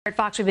At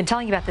Fox, we've been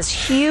telling you about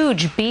this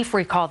huge beef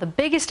recall, the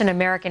biggest in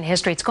American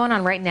history. It's going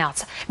on right now.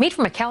 It's meat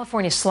from a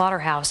California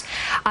slaughterhouse.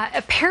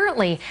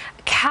 Apparently,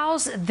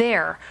 cows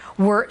there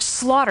were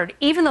slaughtered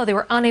even though they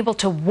were unable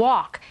to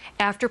walk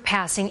after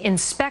passing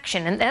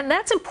inspection. And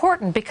that's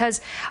important because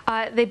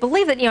they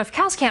believe that, if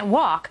cows can't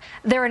walk,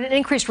 they're at an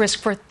increased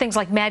risk for things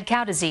like mad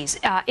cow disease,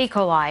 E.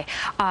 coli,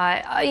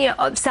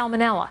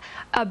 salmonella.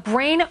 A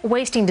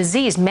brain-wasting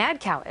disease, mad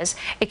cow is,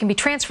 it can be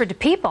transferred to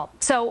people.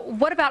 So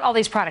what about all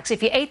these products?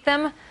 If you ate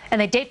them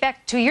and they date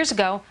back 2 years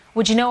ago,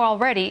 would you know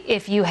already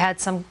if you had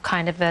some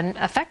kind of an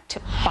effect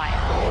by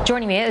it?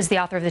 Joining me is the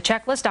author of the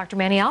checklist, Dr.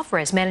 Manny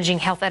Alvarez, managing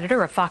health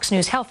editor of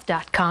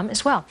FoxNewsHealth.com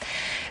as well.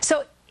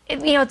 So,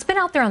 it's been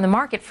out there on the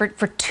market for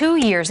 2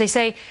 years. They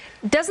say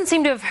it doesn't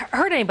seem to have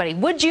hurt anybody.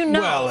 Would you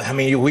know? Well, I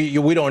mean,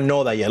 we don't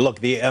know that yet. Look,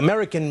 the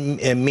American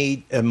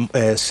meat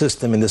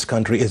system in this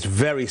country is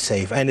very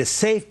safe. And it's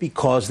safe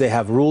because they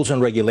have rules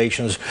and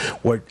regulations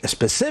where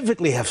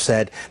specifically have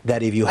said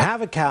that if you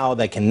have a cow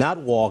that cannot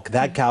walk,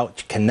 that cow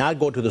cannot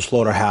go to the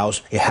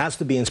slaughterhouse. It has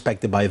to be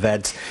inspected by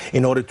vets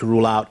in order to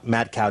rule out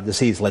mad cow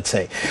disease, let's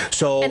say.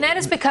 So, and that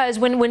is because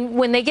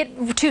when they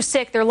get too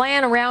sick, they're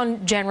laying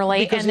around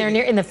generally, and they're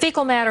in the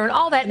fecal matter and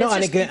all that. No,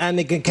 and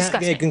it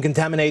can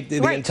contaminate the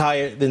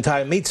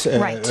entire meat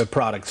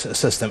products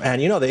system.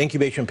 And the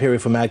incubation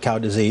period for mad cow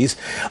disease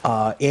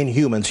in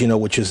humans,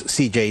 which is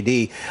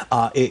CJD,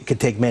 it could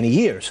take many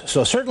years.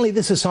 So certainly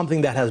this is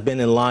something that has been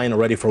in line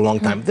already for a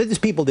long time. What these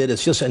people did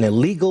is just an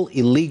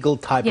illegal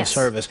type of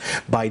service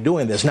by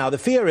doing this. Now the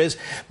fear is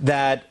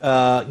that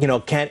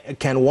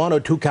can one or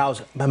two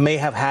cows may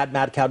have had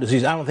mad cow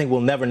disease. I don't think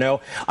we'll never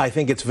know. I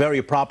think it's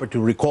very proper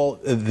to recall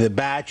the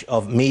batch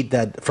of meat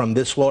that from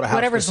this slaughterhouse.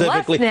 Whatever's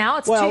left now,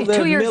 it's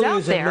two years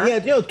out there.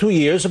 Yeah, 2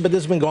 years, but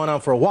this has been going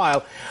on for a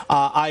while.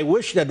 I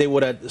wish that they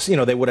would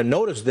have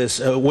noticed this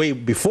way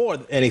before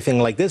anything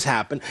like this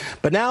happened.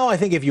 But now I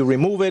think if you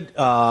remove it,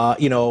 I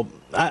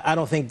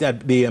don't think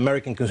that the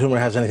American consumer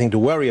has anything to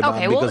worry about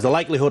because the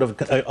likelihood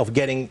of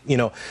getting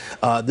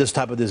this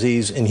type of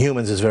disease in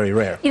humans is very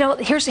rare.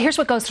 Here's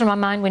what goes through my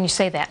mind when you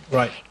say that.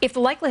 Right. If the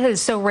likelihood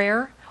is so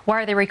rare,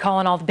 why are they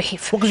recalling all the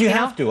beef? Well, because you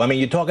have to. I mean,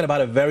 you're talking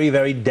about a very,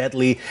 very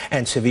deadly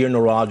and severe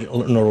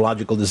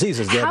neurological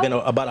diseases. There have been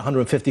about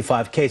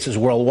 155 cases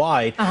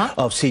worldwide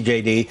of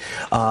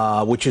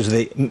CJD, which is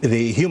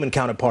the human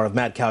counterpart of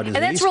mad cow disease.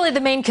 And that's really the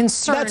main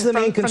concern. That's the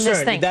main concern. From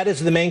this thing. That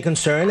is the main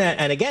concern.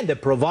 And again, the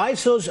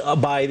provisos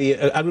by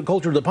the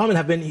Agricultural Department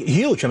have been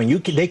huge. I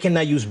mean, they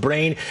cannot use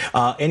brain,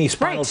 any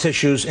spinal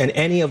tissues, and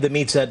any of the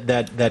meats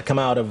that come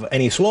out of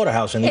any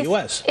slaughterhouse in the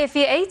U.S. If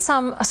you ate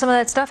some of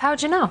that stuff,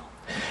 how'd you know?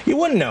 You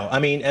wouldn't know. I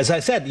mean, as I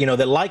said,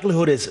 the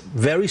likelihood is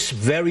very,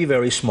 very,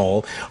 very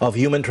small of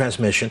human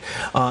transmission.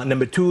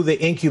 Number two,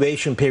 the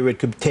incubation period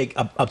could take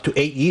up to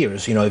 8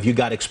 years, if you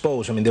got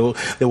exposed. I mean,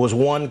 there was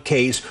one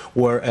case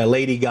where a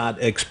lady got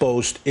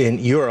exposed in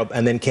Europe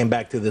and then came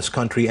back to this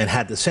country and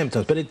had the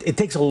symptoms. But it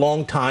takes a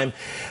long time.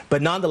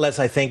 But nonetheless,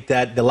 I think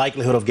that the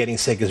likelihood of getting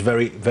sick is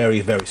very,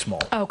 very, very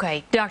small.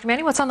 Okay. Dr.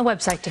 Manny, what's on the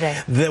website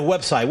today? The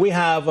website. We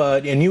have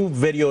a new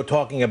video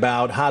talking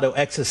about how to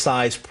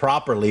exercise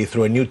properly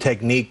through a new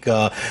technique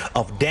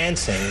of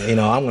dancing.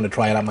 I'm going to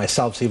try it out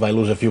myself, see if I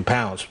lose a few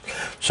pounds.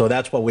 So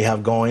that's what we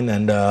have going,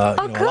 and a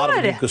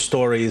lot of good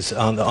stories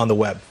on the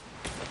web.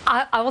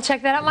 I will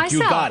check that out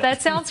myself. You got it.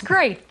 That sounds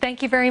great.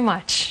 Thank you very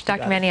much,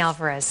 Dr. Manny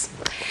Alvarez.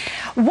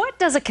 What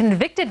does a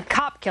convicted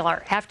cop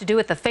killer have to do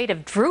with the fate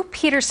of Drew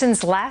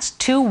Peterson's last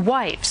 2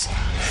 wives?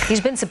 He's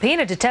been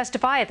subpoenaed to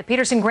testify at the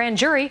Peterson grand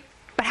jury,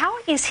 but how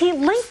is he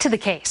linked to the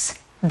case?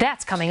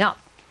 That's coming up.